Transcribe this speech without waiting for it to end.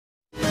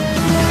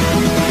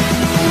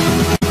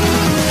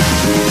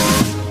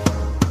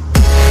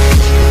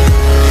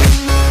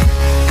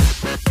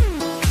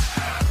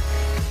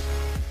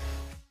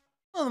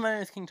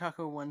guys, King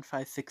Taco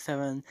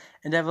 1567,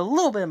 and I have a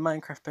little bit of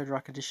Minecraft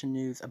Bedrock Edition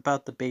news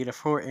about the beta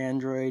for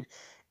Android,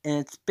 and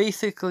it's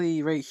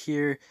basically right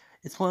here.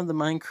 It's one of the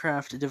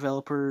Minecraft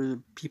developer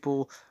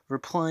people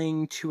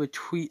replying to a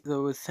tweet that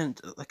was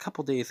sent a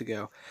couple days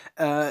ago.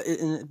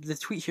 And the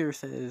tweet here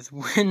says,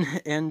 when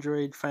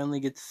Android finally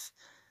gets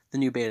the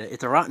new beta,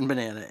 it's a rotten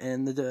banana,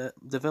 and the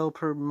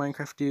developer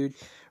Minecraft dude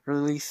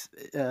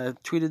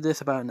tweeted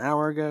this about an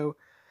hour ago.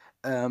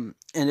 And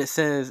it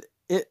says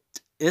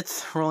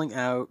it's rolling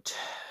out.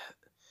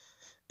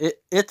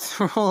 It's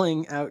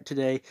rolling out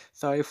today.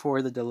 Sorry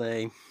for the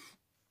delay.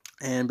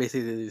 And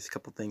basically, there's a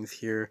couple things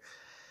here.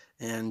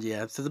 And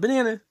yeah, so the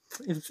banana,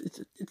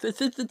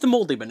 it's a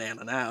moldy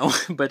banana now.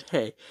 But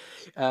hey,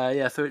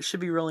 yeah, so it should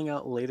be rolling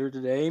out later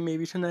today,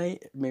 maybe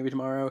tonight, maybe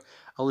tomorrow.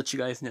 I'll let you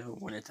guys know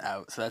when it's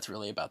out. So that's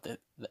really about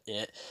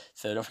it.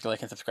 So don't forget to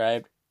like and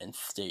subscribe, and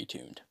stay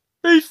tuned.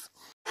 Peace!